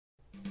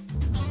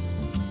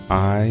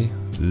I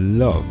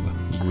love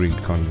great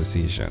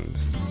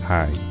conversations.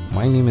 Hi,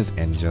 my name is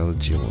Angel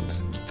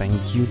Jones.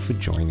 Thank you for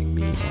joining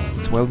me on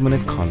 12-minute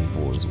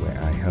convos where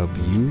I help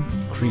you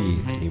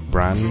create a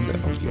brand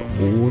of your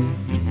own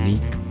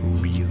unique,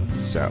 real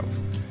self.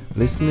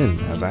 Listen in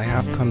as I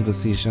have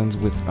conversations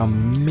with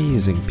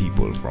amazing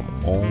people from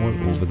all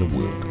over the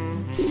world.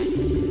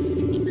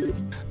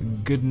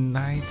 Good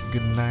night,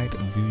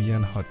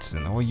 Vivien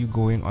Hudson. How are you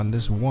going on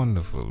this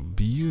wonderful,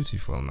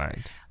 beautiful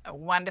night?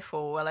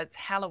 Wonderful. Well, it's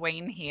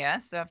Halloween here,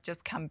 so I've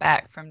just come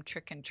back from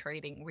trick and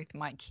treating with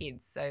my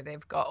kids. So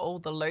they've got all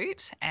the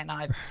loot, and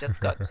I've just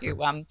got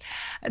to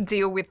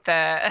deal with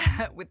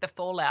the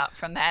fallout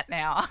from that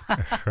now.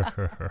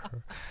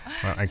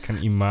 Well, I can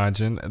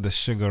imagine the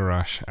sugar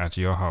rush at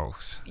your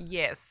house.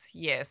 Yes.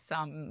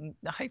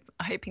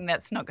 Hoping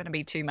that's not going to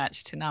be too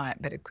much tonight,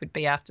 but it could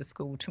be after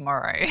school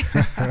tomorrow.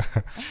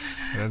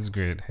 That's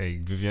great. Hey,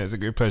 Vivien, it's a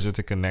great pleasure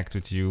to connect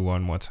with you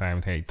one more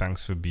time. Hey,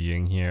 thanks for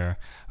being here.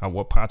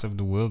 What part of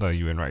the world are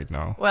you in right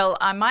now? Well,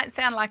 I might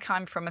sound like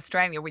I'm from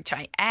Australia, which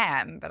I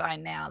am, but I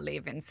now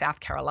live in South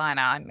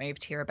Carolina. I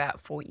moved here about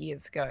 4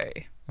 years ago.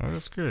 Oh,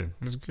 that's good.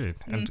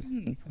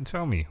 And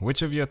tell me,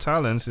 which of your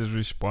talents is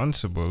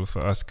responsible for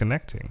us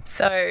connecting?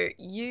 So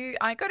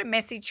I got a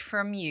message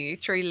from you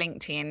through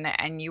LinkedIn,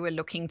 and you were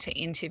looking to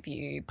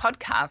interview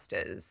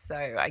podcasters. So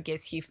I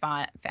guess you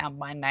found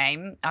my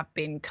name. I've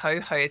been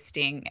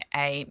co-hosting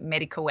a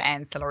medical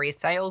ancillary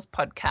sales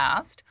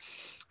podcast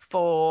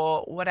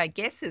for what I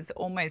guess is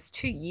almost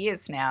 2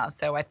 years now.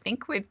 So I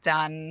think we've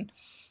done,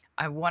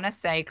 I want to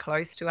say,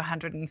 close to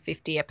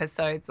 150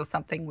 episodes or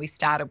something. We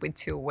started with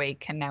 2 a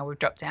week, and now we've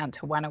dropped down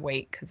to 1 a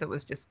week because it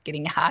was just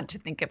getting hard to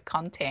think of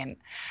content.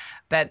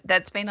 But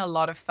that's been a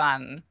lot of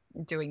fun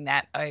doing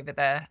that over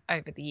the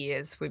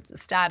years. We've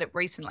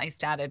recently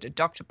started a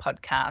doctor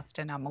podcast,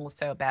 and I'm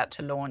also about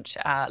to launch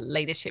a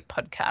leadership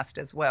podcast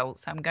as well.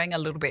 So I'm going a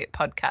little bit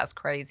podcast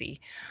crazy.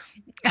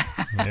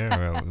 Yeah,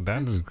 well,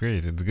 that is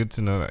great. It's good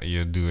to know that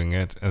you're doing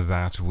it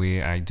that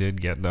way. I did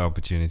get the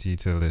opportunity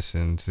to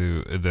listen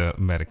to the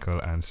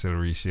medical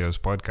ancillary sales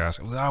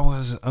podcast. That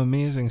was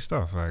amazing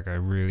stuff. Like, I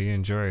really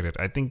enjoyed it.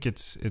 I think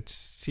it's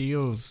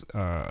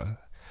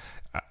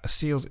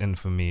sales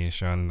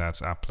information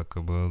that's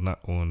applicable not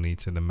only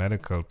to the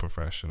medical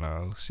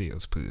professional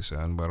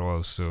salesperson, but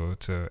also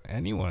to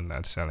anyone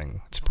that's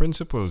selling. It's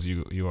principles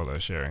you all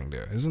are sharing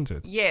there, isn't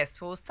it? Yes.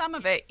 Well, some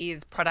of it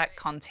is product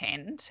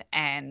content,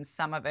 and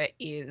some of it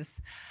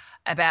is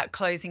about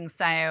closing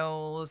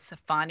sales,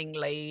 finding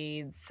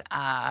leads,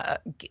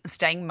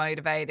 staying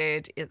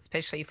motivated,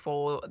 especially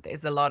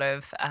there's a lot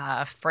of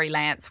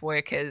freelance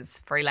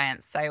workers,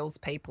 freelance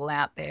salespeople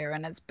out there,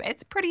 and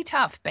it's pretty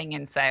tough being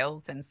in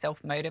sales and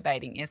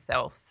self-motivating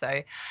yourself.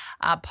 So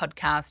our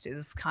podcast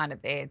is kind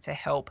of there to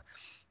help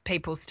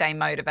people stay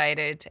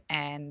motivated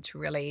and to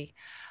really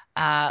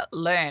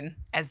learn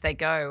as they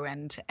go.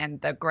 And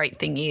the great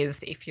thing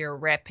is, if you're a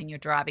rep and you're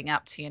driving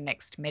up to your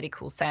next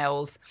medical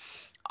sales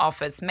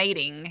office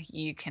meeting,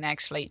 you can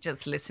actually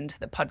just listen to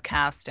the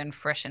podcast and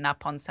freshen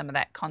up on some of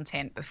that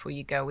content before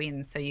you go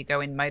in, so you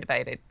go in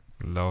motivated.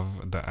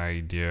 Love the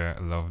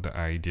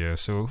idea.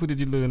 So who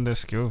did you learn this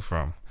skill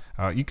from?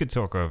 You could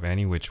talk of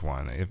any which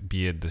one,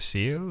 be it the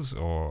sales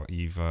or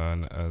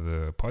even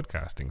the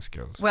podcasting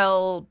skills.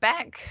 Well,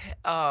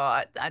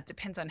 it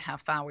depends on how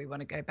far we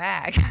want to go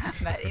back.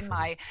 But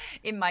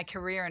in my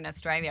career in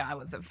Australia, I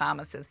was a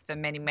pharmacist for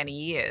many, many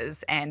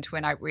years. And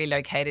when I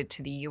relocated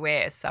to the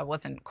US, I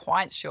wasn't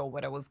quite sure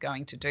what I was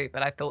going to do,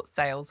 but I thought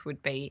sales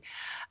would be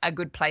a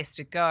good place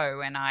to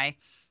go. And I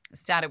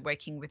started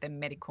working with a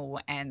medical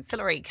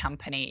ancillary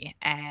company,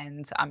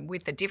 and I'm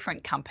with a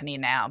different company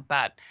now,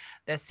 but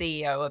the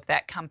CEO of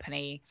that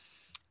company,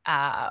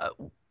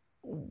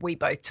 we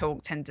both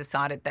talked and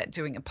decided that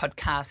doing a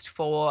podcast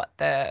for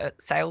the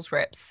sales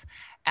reps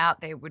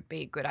out there would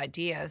be a good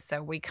idea.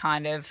 So we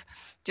kind of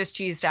just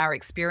used our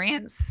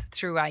experience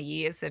through our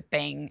years of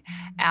being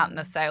out in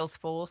the sales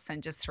force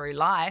and just through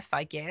life,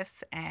 I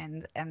guess,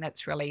 and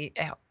that's really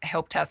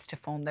helped us to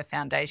form the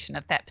foundation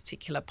of that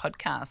particular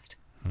podcast.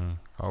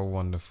 How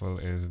wonderful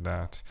is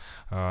that?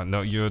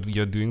 No, you're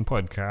doing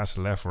podcasts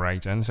left,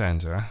 right, and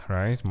center,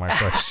 right? My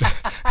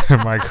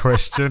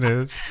question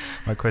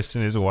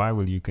is, why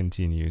will you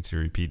continue to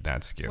repeat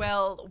that skill?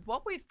 Well,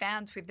 what we've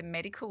found with the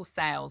medical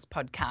sales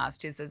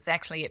podcast is it's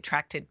actually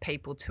attracted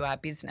people to our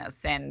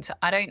business, and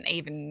I don't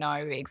even know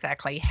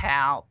exactly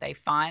how they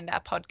find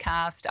our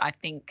podcast. I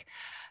think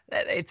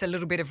it's a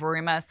little bit of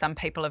rumor. Some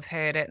people have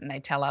heard it and they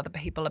tell other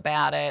people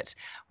about it.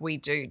 We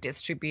do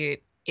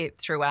distribute it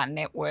through our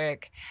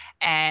network,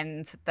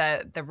 and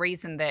the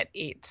reason that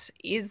it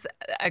is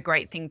a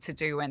great thing to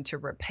do and to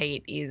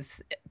repeat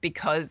is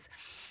because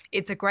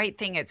it's a great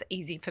thing. It's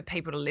easy for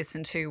people to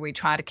listen to. We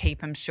try to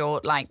keep them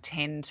short, like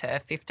 10 to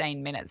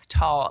 15 minutes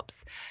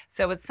tops.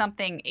 So it's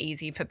something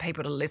easy for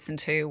people to listen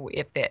to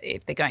if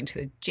they're going to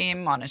the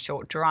gym, on a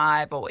short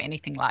drive, or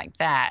anything like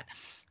that.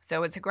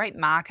 So it's a great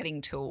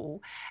marketing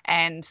tool.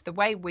 And the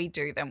way we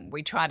do them,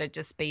 we try to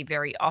just be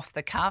very off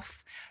the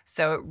cuff,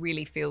 so it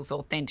really feels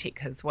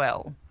authentic as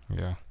well.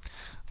 Yeah.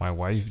 My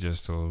wife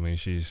just told me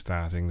she's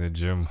starting the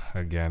gym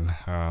again.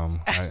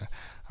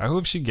 I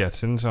hope she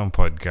gets in some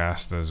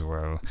podcast as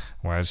well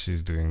while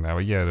she's doing that.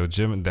 But yeah, the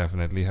gym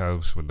definitely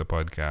helps with the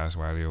podcast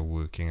while you're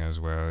working as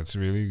well. It's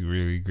really,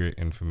 really great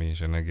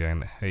information.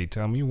 Again, hey,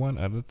 tell me one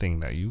other thing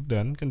that you've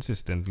done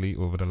consistently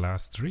over the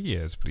last 3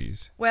 years,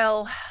 please.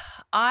 Well,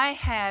 I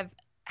have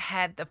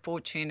had the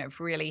fortune of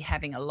really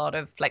having a lot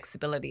of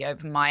flexibility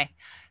over my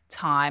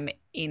time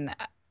in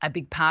a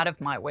big part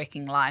of my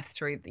working life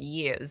through the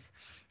years.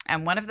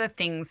 And one of the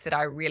things that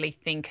I really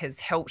think has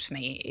helped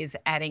me is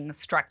adding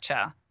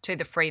structure to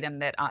the freedom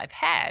that I've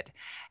had.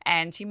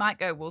 And you might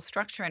go, well,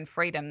 structure and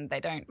freedom, they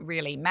don't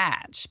really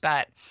match.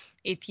 But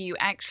if you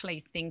actually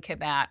think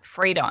about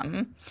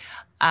freedom,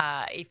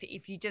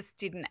 if you just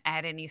didn't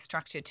add any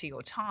structure to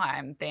your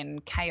time, then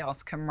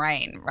chaos can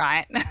reign,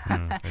 right?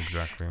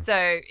 Exactly.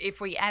 So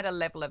if we add a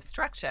level of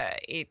structure,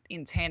 it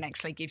in turn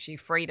actually gives you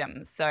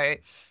freedom. So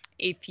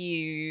if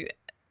you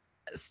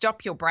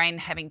stop your brain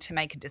having to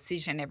make a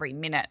decision every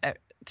minute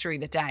through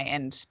the day,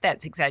 and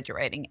that's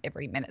exaggerating,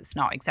 every minute's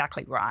not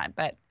exactly right,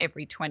 but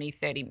every 20,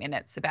 30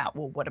 minutes about,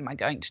 well, what am I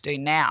going to do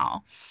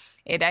now?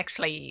 It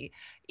actually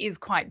is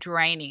quite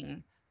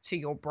draining to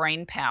your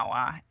brain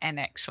power and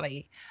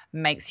actually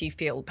makes you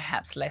feel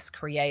perhaps less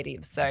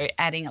creative. So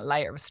adding a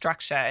layer of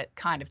structure, it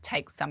kind of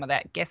takes some of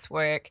that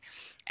guesswork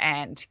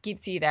and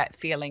gives you that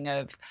feeling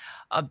of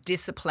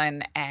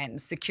discipline and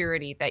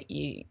security that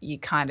you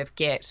kind of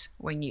get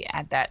when you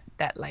add that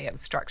layer of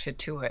structure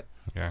to it.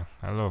 Yeah,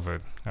 I love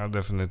it. I'll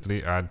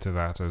definitely add to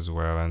that as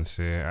well and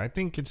say, I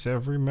think it's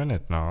every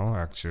minute now,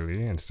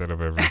 actually, instead of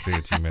every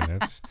 30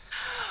 minutes.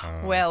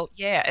 Well,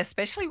 yeah,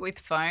 especially with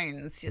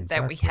phones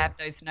that we Exactly. have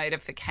those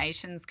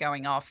notifications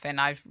going off. And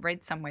I've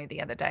read somewhere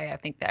the other day, I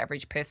think the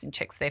average person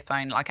checks their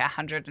phone like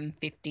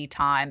 150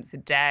 times a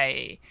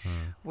day,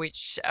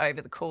 which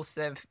over the course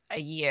of a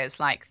year is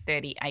like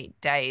 38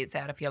 days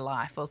out of your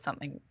life or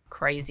something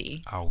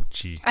crazy.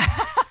 Ouchie.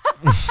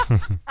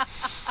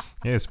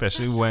 Yeah,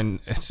 especially when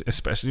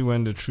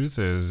the truth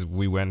is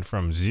we went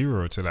from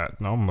 0 to that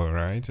number,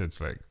 right?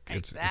 It's like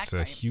it's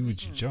a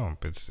huge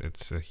jump.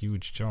 It's a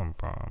huge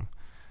jump.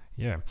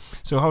 Yeah.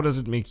 So how does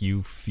it make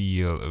you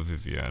feel,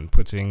 Vivien,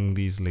 putting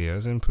these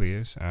layers in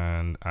place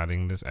and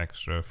adding this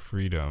extra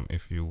freedom,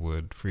 if you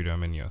would,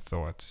 freedom in your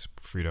thoughts,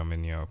 freedom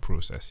in your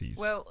processes?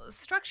 Well,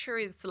 structure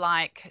is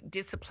like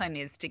discipline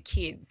is to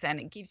kids, and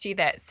it gives you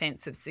that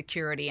sense of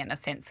security and a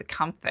sense of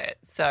comfort.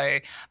 So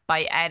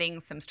by adding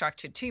some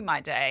structure to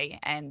my day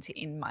and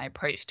in my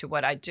approach to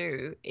what I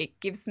do, it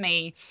gives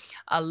me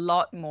a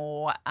lot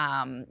more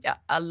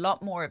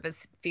of a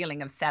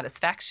feeling of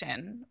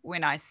satisfaction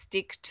when I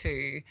stick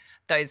to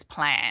those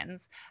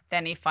plans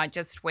than if I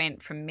just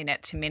went from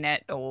minute to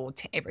minute or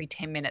to every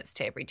 10 minutes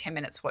to every 10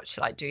 minutes, what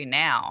should I do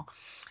now?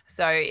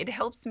 So it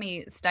helps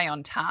me stay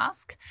on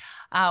task.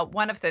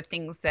 One of the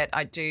things that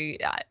I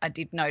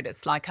did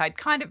notice, like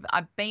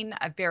I've been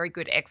a very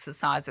good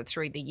exerciser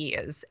through the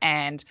years,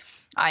 and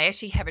I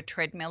actually have a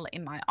treadmill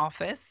in my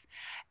office,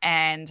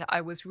 and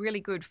I was really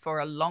good for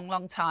a long,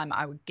 long time.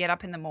 I would get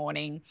up in the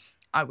morning,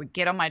 I would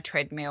get on my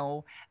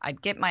treadmill,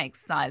 I'd get my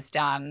exercise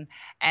done,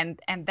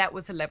 and that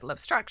was a level of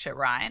structure,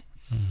 right?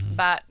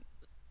 But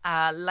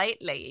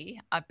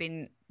lately, I've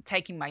been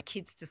taking my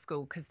kids to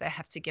school because they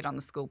have to get on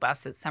the school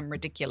bus at some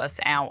ridiculous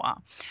hour.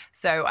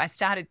 So I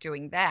started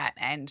doing that.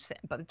 And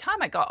by the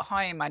time I got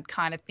home, I'd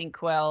kind of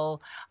think,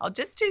 well, I'll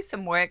just do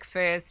some work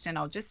first and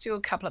I'll just do a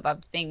couple of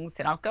other things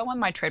and I'll go on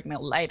my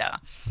treadmill later.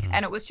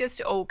 And it was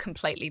just all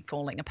completely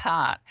falling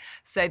apart.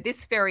 So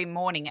this very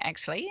morning,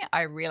 actually,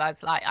 I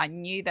realized I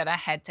knew that I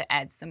had to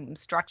add some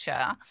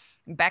structure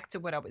back to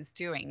what I was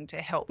doing to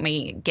help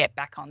me get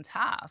back on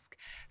task.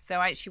 So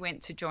I actually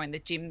went to join the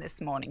gym this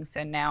morning.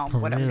 So now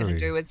what I'm going to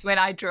do is when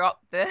I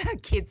drop the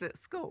kids at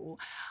school,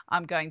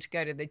 I'm going to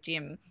go to the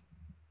gym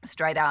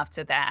straight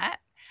after that.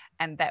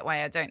 And that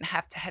way I don't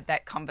have to have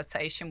that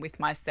conversation with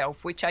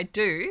myself, which I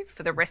do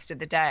for the rest of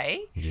the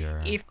day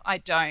if I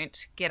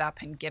don't get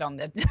up and get on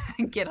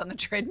the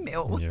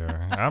treadmill.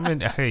 Yeah. I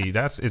mean, hey,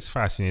 it's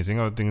fascinating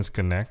how things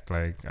connect.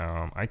 Like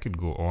I could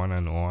go on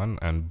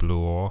and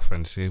blow off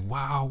and say,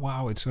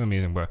 wow, it's so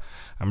amazing. But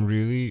I'm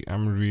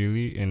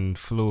really in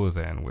flow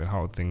then with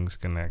how things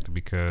connect,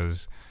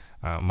 because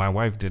my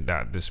wife did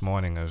that this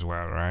morning as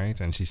well, right?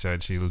 And she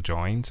said she'll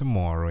join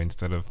tomorrow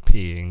instead of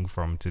paying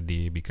from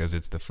today because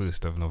it's the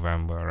 1st of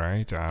November,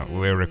 right?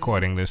 We're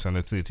recording this on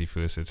the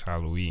 31st. It's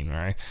Halloween,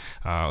 right?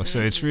 So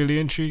it's really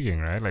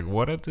intriguing, right? Like,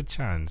 what are the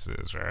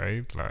chances,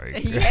 right?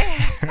 Like,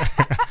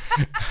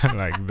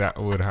 like that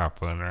would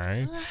happen,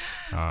 right?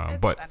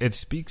 But it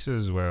speaks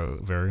as well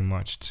very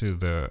much to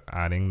the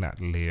adding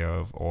that layer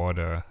of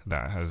order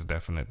that has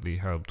definitely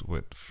helped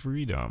with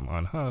freedom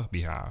on her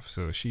behalf.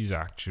 So she's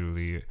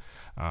actually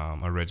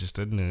a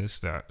registered nurse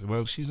that,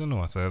 well, she's an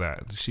author,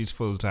 that she's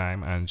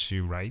full-time, and she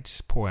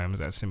writes poems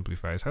that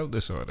simplifies health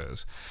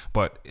disorders.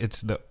 But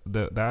it's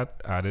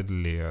that added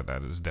layer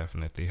that has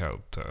definitely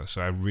helped her.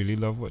 So I really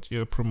love what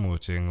you're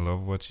promoting,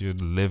 love what you're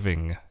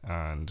living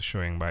and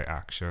showing by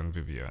action,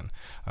 Vivien.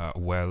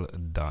 Well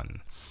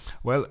done.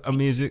 Well,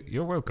 amazing.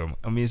 You're welcome.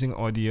 Amazing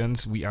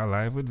audience. We are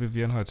live with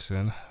Vivien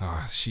Hudson.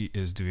 She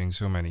is doing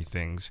so many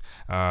things.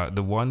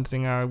 The one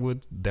thing I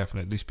would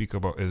definitely speak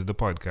about is the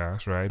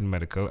podcast, right?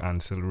 Medical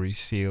Ancillary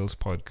Sales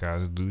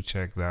Podcast. Do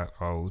check that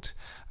out.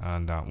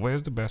 And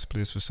where's the best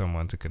place for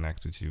someone to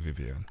connect with you,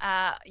 Vivien?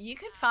 You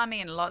can find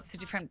me in lots of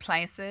different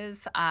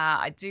places.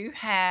 I do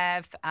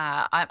have,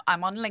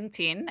 I'm on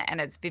LinkedIn,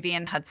 and it's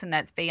Vivien Hudson.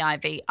 That's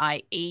Vivie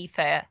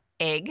for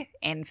egg,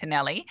 N for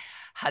Nelly,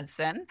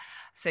 Hudson.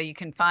 So you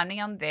can find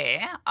me on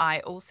there. I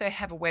also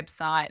have a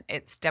website.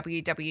 It's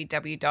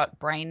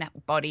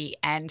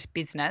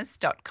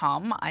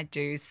www.brainbodyandbusiness.com. I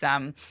do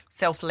some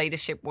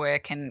self-leadership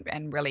work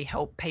and really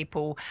help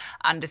people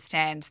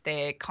understand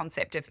their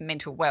concept of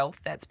mental wealth.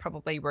 That's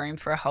probably room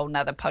for a whole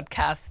nother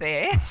podcast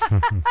there.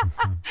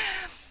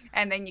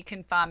 And then you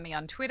can find me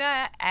on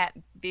Twitter at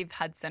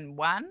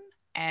VivHudson1.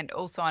 And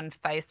also on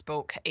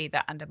Facebook,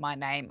 either under my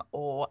name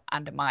or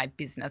under my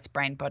business,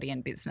 Brain, Body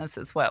and Business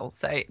as well.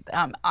 So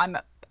I'm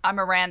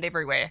around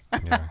everywhere.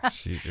 Yeah,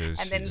 she is.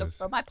 And then look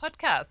for my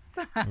podcasts.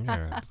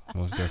 Yeah,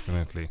 most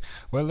definitely.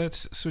 Well,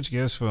 let's switch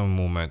gears for a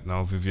moment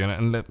now, Vivien,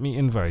 and let me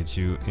invite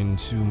you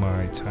into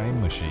my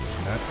time machine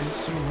that is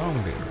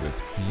surrounded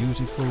with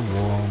beautiful,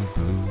 warm,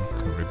 blue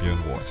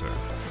Caribbean water.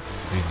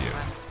 Vivien.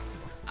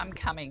 I'm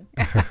coming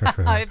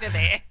over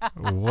there.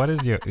 What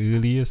is your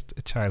earliest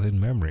childhood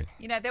memory?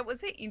 You know, that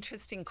was an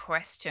interesting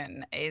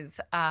question.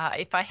 Is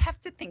if I have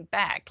to think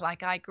back,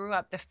 like I grew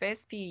up the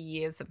first few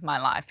years of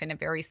my life in a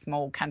very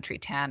small country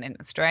town in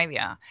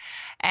Australia.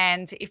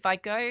 And if I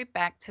go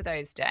back to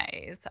those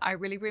days, I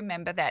really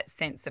remember that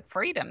sense of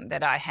freedom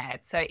that I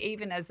had. So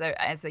even as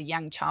a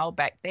young child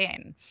back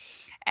then,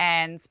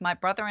 and my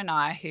brother and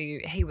I,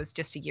 he was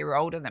just a year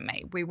older than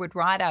me, we would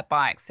ride our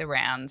bikes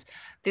around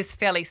this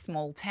fairly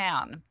small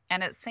town.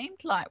 And it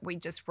seemed like we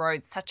just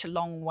rode such a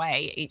long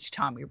way each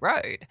time we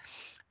rode.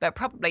 But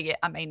probably,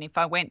 I mean, if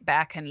I went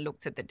back and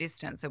looked at the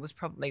distance, it was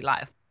probably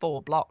like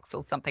 4 blocks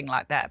or something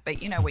like that.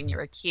 But, you know, when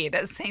you're a kid,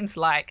 it seems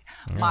like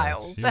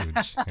miles. It's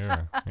huge.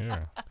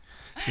 Yeah.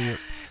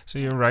 So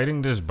you're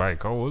riding this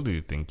bike. How old do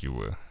you think you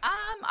were?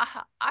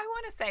 I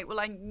want to say, well,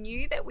 I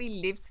knew that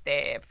we lived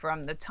there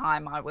from the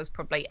time I was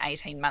probably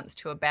 18 months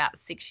to about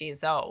 6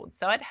 years old.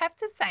 So I'd have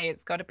to say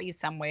it's got to be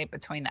somewhere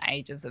between the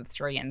ages of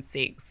 3 and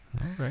 6.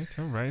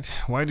 All right.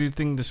 Why do you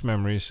think this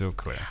memory is so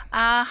clear?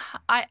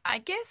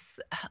 I guess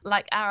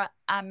like our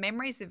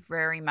memories are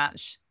very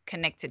much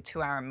connected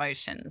to our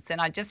emotions. And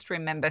I just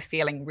remember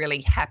feeling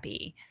really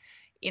happy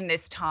in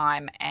this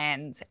time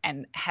and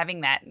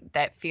having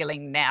that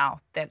feeling now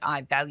that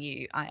I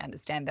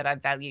understand that I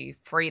value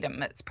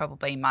freedom. It's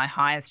probably my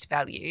highest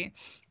value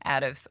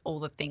out of all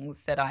the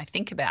things that I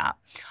think about,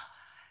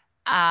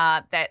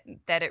 that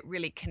it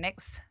really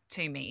connects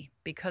to me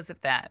because of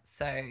that.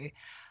 So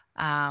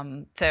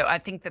I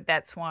think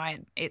that's why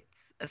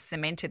it's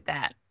cemented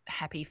that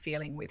happy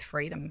feeling with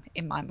freedom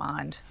in my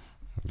mind.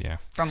 Yeah.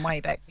 From way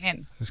back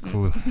then. It's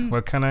cool.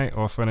 Well, can I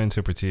offer an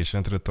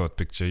interpretation to the thought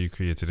picture you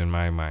created in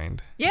my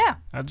mind? Yeah.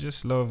 I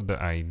just love the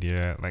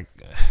idea.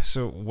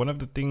 So one of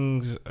the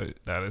things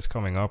that is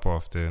coming up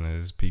often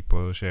is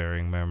people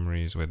sharing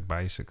memories with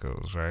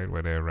bicycles, right?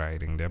 Where they're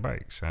riding their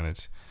bikes. And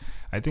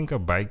I think a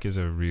bike is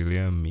a really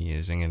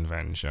amazing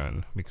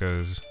invention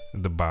because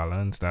the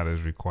balance that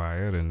is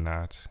required in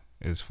that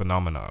is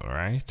phenomenal,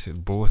 right?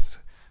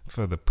 Both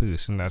for the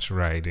person that's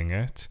riding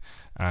it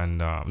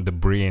and the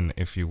brain,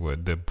 if you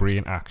would, the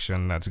brain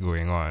action that's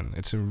going on.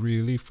 It's a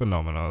really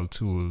phenomenal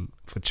tool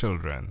for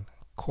children,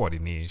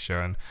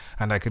 coordination,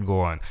 and I could go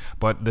on.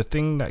 But the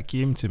thing that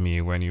came to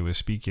me when you were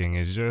speaking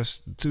is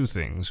just 2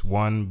 things.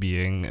 One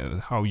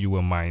being how you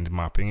were mind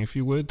mapping, if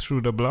you would,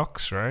 through the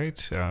blocks,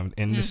 right,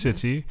 in the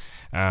city,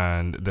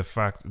 and the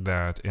fact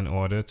that in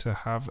order to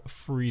have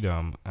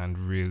freedom and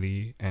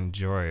really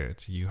enjoy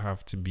it, you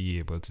have to be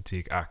able to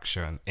take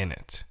action in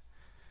it.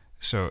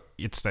 So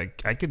it's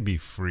like I could be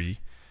free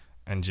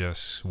and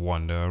just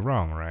wander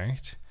around,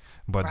 right?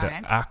 But the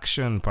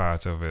action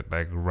part of it,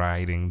 like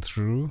riding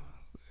through,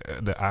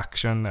 the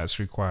action that's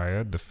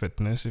required, the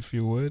fitness, if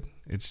you would,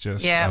 it's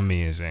just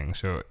amazing.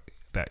 So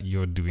that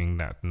you're doing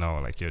that now,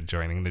 like you're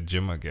joining the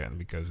gym again,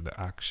 because the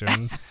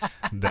action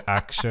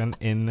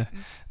in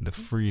the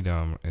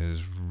freedom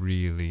is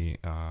really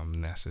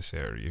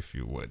necessary, if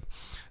you would.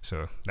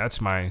 So that's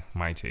my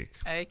take.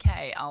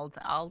 Okay,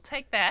 I'll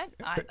take that.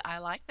 I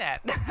like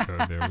that. So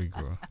there we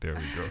go.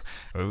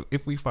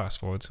 If we fast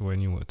forward to when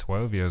you were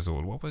 12 years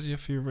old, what was your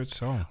favorite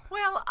song?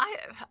 Well,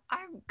 I've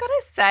got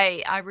to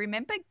say, I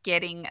remember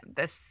getting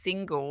the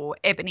single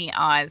Ebony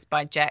Eyes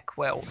by Jack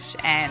Welch,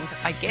 and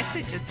I guess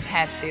it just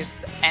had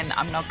this, and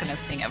I'm not going to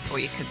sing it for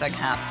you because I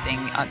can't sing,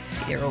 I'd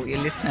scare all your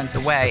listeners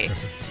away,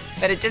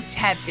 but it just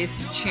had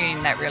this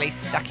tune that really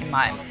stuck in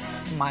my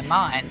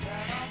mind.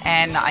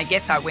 And I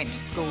guess I went to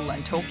school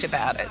and talked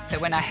about it. So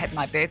when I had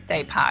my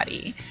birthday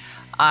party,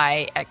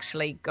 I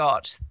actually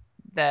got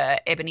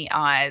the Ebony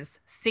Eyes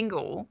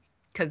single,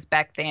 because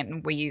back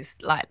then we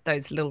used like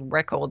those little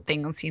record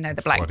things, you know,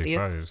 the black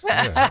discs.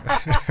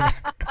 Yeah.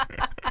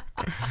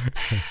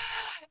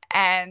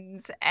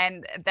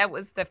 And that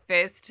was the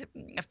first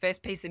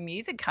piece of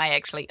music I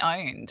actually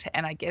owned,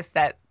 and I guess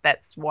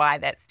that's why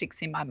that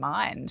sticks in my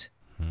mind.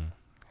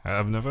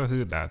 I've never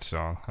heard that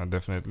song. I'll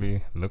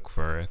definitely look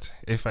for it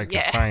if I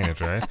could find it,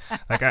 right?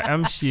 Like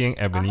I'm seeing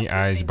Ebony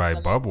Eyes by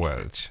Bob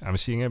Welch. I'm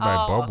seeing it by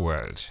Bob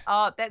Welch.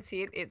 Oh, that's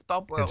it. It's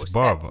Bob Welch. It's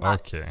Bob.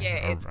 Okay.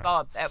 Yeah, it's right.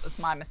 Bob. That was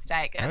my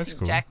mistake. I think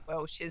cool. Jack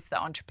Welch is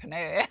the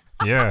entrepreneur.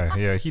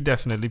 Yeah. He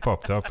definitely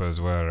popped up as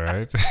well,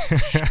 right?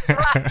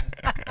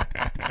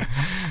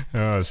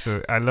 Oh,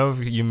 so I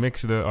love you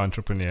mix the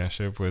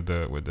entrepreneurship with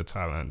the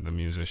talent, the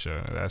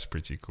musician. That's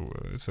pretty cool.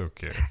 It's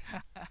okay.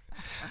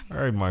 All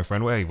right, my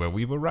friend. Well,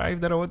 we've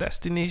arrived at our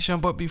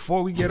destination, but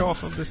before we get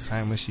off of this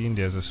time machine,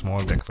 there's a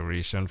small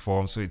declaration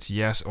form. So it's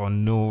yes or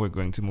no. We're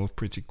going to move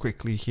pretty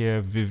quickly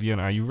here. Vivien,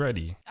 are you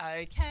ready?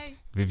 Okay.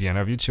 Vivien,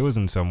 have you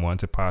chosen someone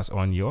to pass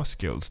on your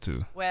skills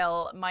to?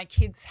 Well, my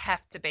kids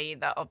have to be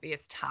the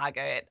obvious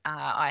target.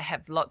 I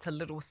have lots of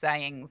little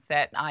sayings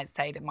that I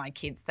say to my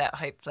kids that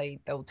hopefully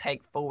they'll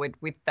take forward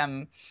with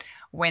them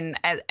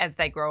as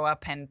they grow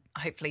up and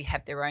hopefully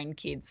have their own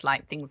kids,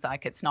 like things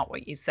like it's not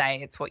what you say,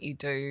 it's what you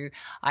do.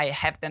 I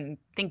have them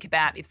think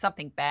about if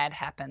something bad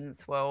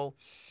happens, well,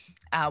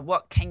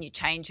 what can you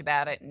change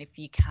about it? And if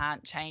you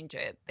can't change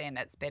it, then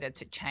it's better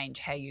to change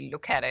how you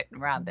look at it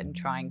rather than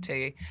trying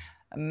to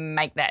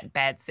make that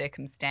bad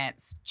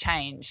circumstance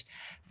change.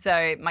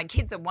 So my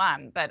kids are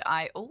one, but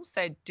I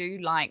also do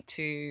like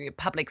to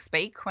public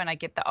speak when I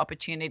get the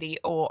opportunity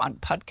or on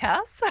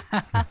podcasts.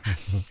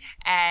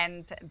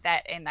 And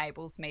that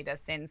enables me to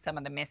send some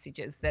of the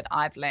messages that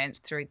I've learned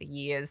through the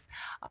years.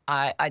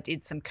 I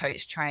did some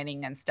coach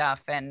training and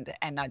stuff, and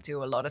I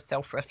do a lot of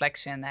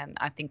self-reflection, and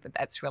I think that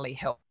that's really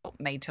helped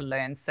me to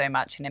learn so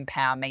much and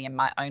empower me in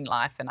my own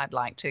life, and I'd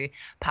like to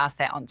pass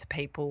that on to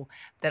people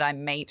that I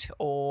meet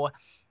or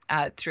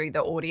through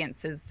the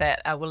audiences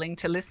that are willing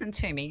to listen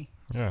to me.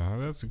 Yeah,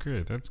 that's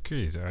great. That's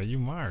great. Are you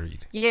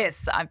married?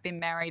 Yes, I've been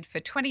married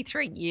for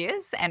 23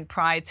 years, and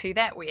prior to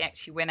that, we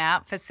actually went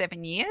out for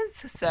 7 years.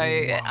 So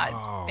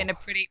it's been a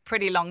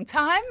pretty long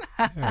time.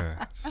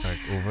 Yeah, it's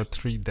like over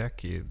 3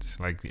 decades.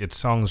 Like it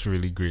sounds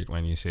really great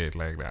when you say it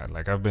like that.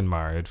 Like I've been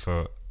married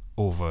for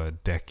over a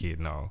decade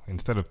now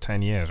instead of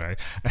 10 years, right?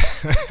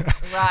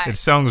 Right. It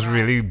sounds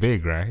really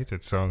big, right?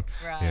 It sounds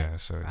right.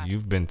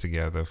 You've been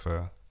together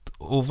for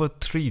over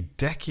 3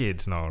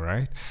 decades now,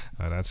 right?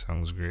 That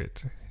sounds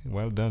great.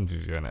 Well done,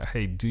 Vivien.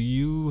 Hey, do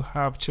you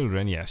have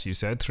children? Yes, you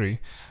said 3,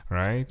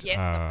 right? Yes,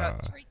 I've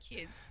got 3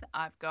 kids.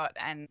 I've got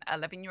an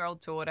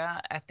 11-year-old daughter,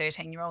 a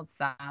 13-year-old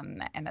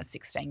son, and a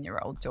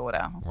 16-year-old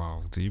daughter.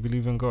 Wow. Do you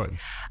believe in God?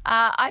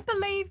 I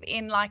believe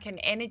in like an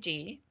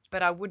energy,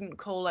 but I wouldn't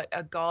call it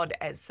a God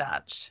as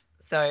such.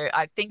 So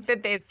I think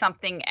that there's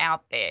something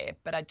out there,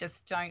 but I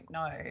just don't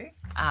know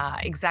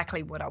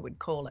exactly what I would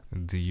call it.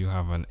 Do you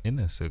have an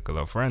inner circle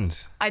of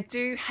friends? I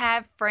do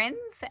have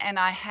friends, and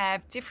I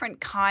have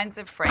different kinds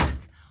of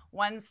friends.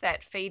 Ones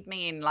that feed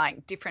me in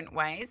like different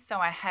ways. So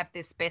I have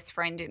this best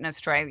friend in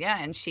Australia,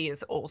 and she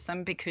is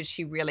awesome because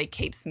she really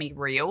keeps me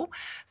real.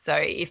 So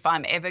if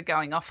I'm ever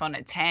going off on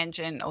a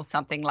tangent or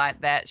something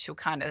like that, she'll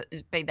kind of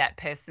be that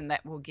person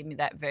that will give me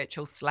that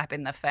virtual slap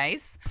in the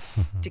face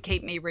to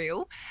keep me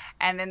real.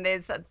 And then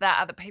there's the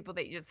other people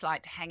that you just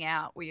like to hang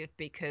out with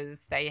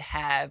because they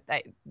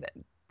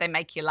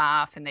make you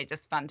laugh and they're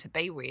just fun to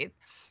be with.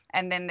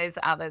 And then there's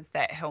others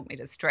that help me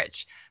to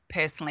stretch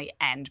personally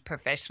and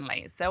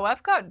professionally. So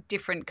I've got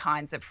different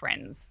kinds of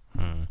friends.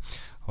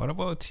 What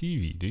about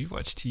TV? Do you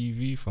watch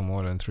TV for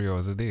more than 3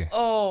 hours a day?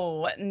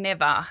 Oh,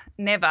 never.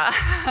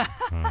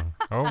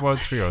 How about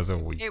 3 hours a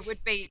week? It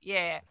would be,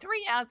 3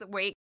 hours a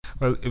week.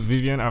 Well,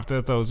 Vivien, after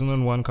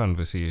 1,001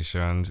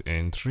 conversations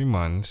in 3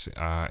 months,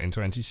 in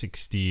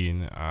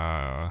 2016,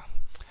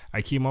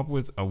 I came up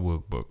with a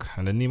workbook,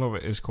 and the name of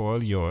it is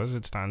called Yours.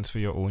 It stands for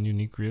Your Own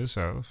Unique Real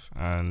Self.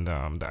 And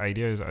the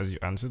idea is as you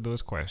answer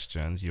those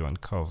questions, you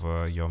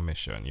uncover your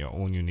mission, your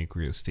own unique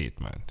real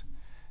statement.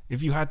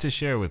 If you had to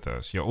share with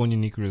us your own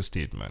unique real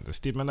statement, a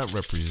statement that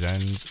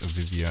represents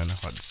Vivien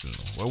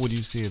Hudson, what would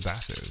you say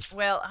that is?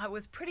 Well, I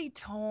was pretty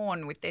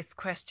torn with this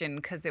question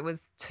because it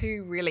was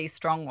 2 really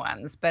strong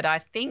ones. But I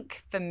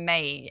think for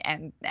me,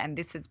 and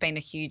this has been a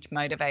huge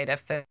motivator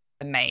for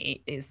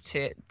me, is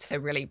to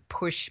really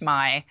push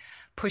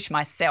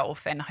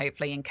myself and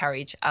hopefully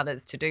encourage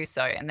others to do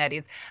so, and that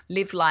is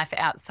live life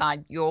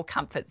outside your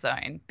comfort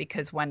zone,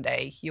 because one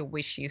day you'll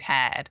wish you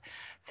had.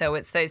 So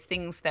it's those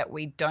things that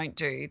we don't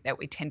do that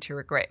we tend to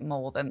regret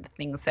more than the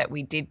things that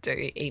we did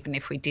do, even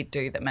if we did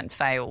do them and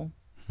fail.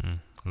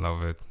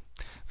 Love it.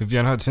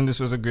 Vivien Hudson,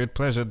 this was a great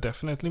pleasure.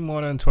 Definitely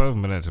more than 12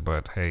 minutes,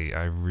 but hey,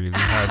 I really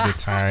had the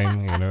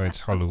time. It's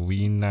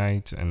Halloween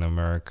night in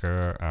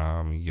America.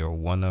 You're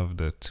one of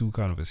the 2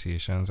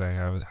 conversations I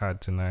have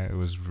had tonight. It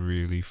was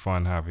really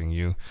fun having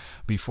you.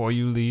 Before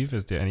you leave,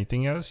 is there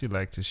anything else you'd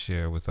like to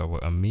share with our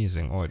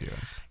amazing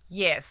audience?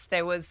 Yes,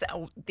 there was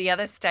the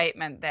other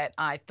statement that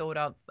I thought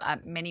of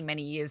many,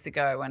 many years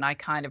ago, and I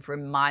kind of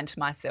remind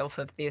myself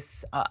of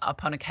this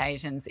upon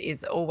occasions,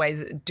 is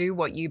always do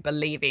what you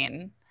believe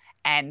in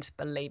and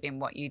believe in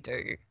what you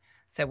do.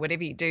 So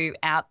whatever you do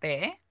out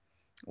there,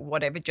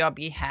 whatever job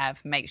you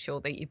have, make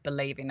sure that you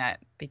believe in it,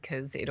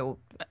 because it'll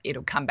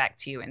come back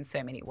to you in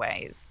so many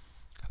ways.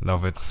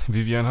 Love it.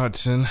 Vivien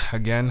Hudson,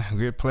 again,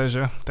 great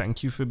pleasure.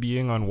 Thank you for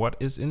being on What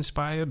is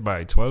Inspired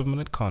by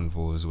 12-Minute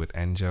Convos with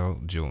Angel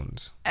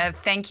Jones.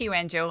 Thank you,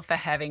 Angel, for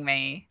having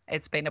me.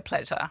 It's been a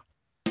pleasure.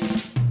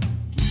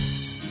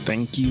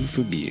 Thank you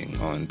for being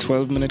on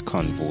 12-Minute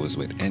Convos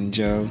with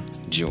Angel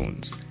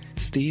Jones.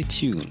 Stay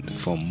tuned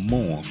for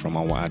more from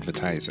our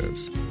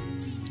advertisers.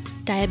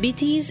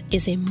 Diabetes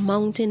is a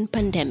mountain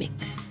pandemic.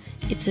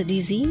 It's a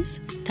disease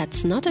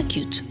that's not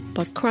acute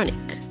but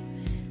chronic.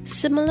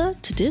 Similar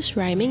to this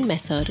rhyming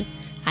method,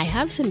 I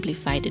have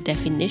simplified the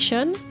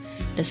definition,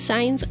 the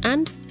signs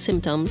and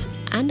symptoms,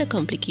 and the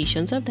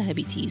complications of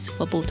diabetes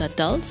for both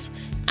adults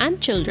and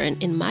children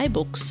in my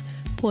books,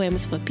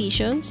 Poems for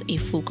Patients, A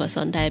Focus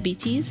on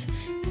Diabetes,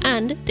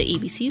 and The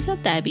ABCs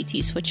of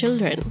Diabetes for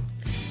Children.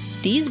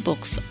 These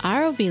books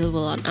are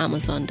available on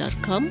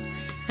Amazon.com,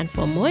 and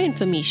for more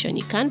information,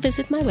 you can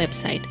visit my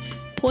website,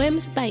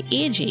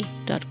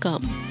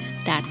 poemsbyaj.com.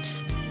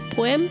 That's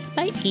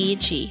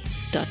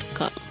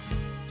poemsbyaj.com.